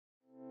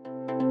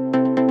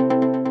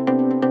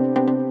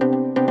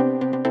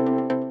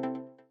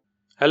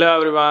Hello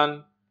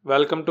everyone,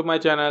 welcome to my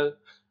channel.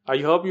 I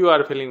hope you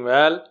are feeling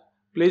well.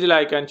 Please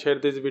like and share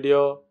this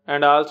video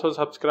and also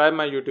subscribe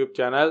my YouTube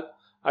channel.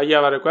 I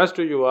have a request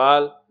to you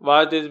all,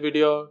 watch this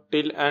video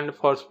till end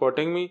for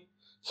supporting me.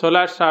 So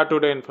let's start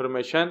today's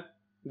information.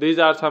 These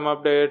are some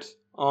updates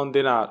on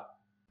Dinar.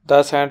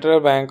 The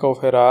Central Bank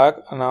of Iraq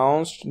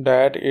announced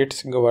that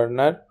its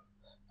governor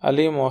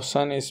Ali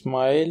Mohsen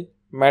Ismail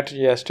met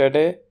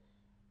yesterday,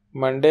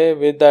 Monday,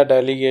 with the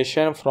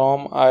delegation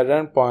from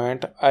Iron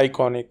Point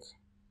Iconic.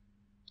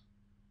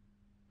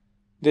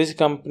 This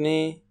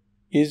company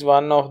is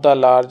one of the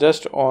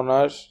largest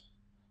owners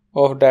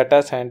of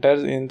data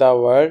centers in the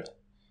world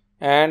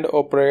and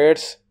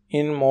operates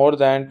in more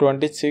than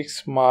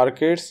 26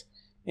 markets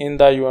in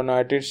the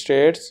United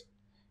States,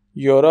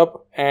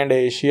 Europe, and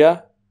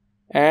Asia,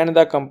 and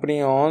the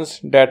company owns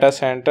data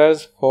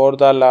centers for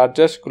the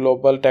largest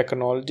global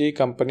technology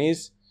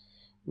companies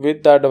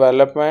with the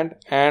development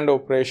and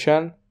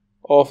operation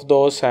of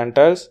those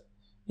centers,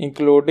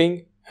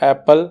 including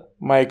Apple,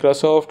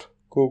 Microsoft,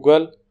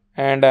 Google,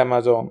 and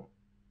Amazon.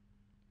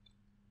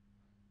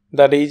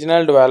 The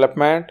regional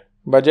development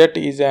budget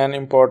is an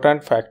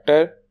important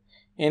factor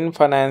in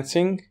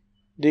financing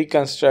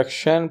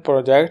reconstruction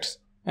projects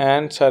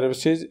and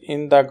services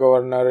in the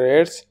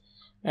governorates,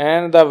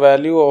 and the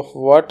value of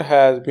what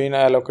has been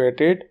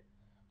allocated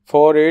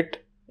for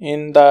it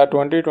in the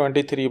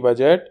 2023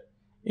 budget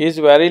is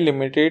very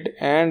limited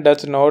and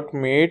does not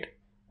meet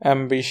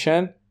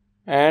ambition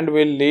and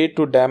will lead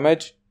to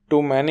damage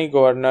to many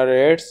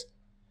governorates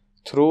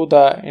through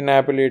the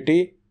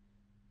inability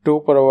to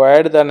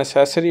provide the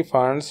necessary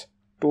funds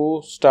to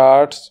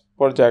start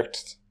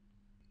projects.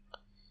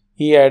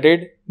 He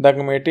added, the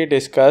committee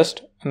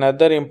discussed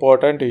another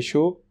important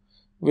issue,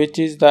 which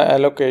is the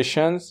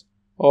allocations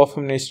of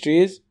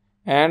ministries,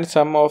 and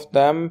some of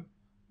them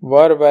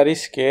were very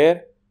scarce,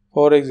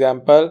 for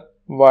example,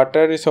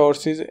 water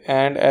resources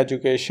and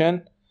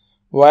education,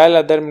 while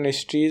other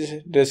ministries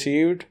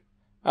received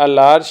a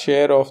large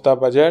share of the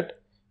budget,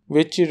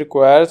 which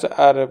requires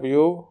a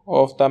review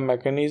of the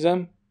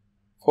mechanism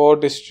for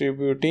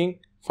distributing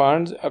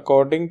funds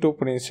according to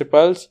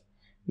principles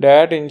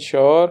that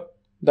ensure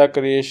the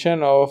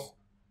creation of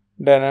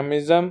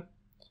dynamism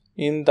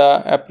in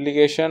the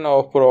application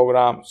of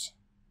programs.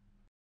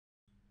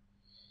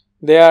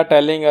 They are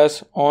telling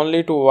us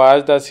only to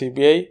watch the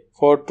CBI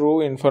for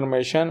true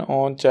information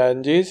on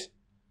changes.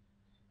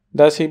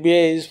 The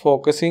CBI is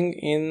focusing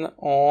in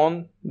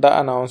on the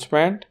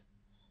announcement.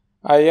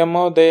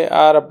 IMO, they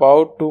are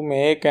about to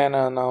make an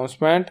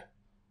announcement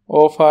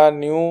of a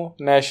new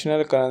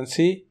national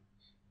currency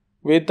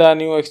with a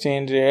new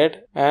exchange rate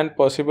and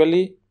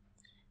possibly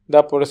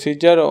the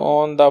procedure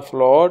on the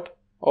float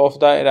of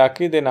the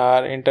Iraqi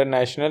Dinar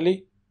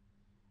internationally.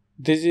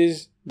 This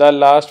is the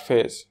last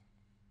phase.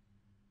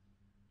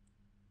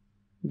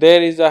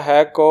 There is a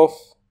heck of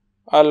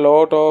a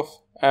lot of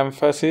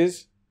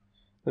emphasis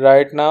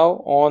right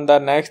now on the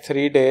next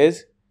 3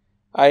 days.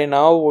 I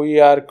know we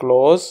are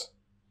close.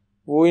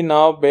 We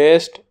know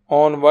based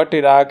on what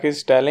Iraq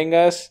is telling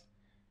us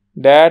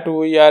that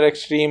we are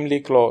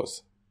extremely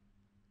close.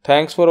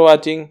 Thanks for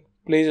watching.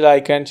 Please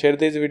like and share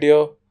this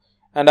video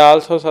and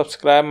also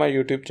subscribe my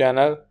YouTube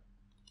channel.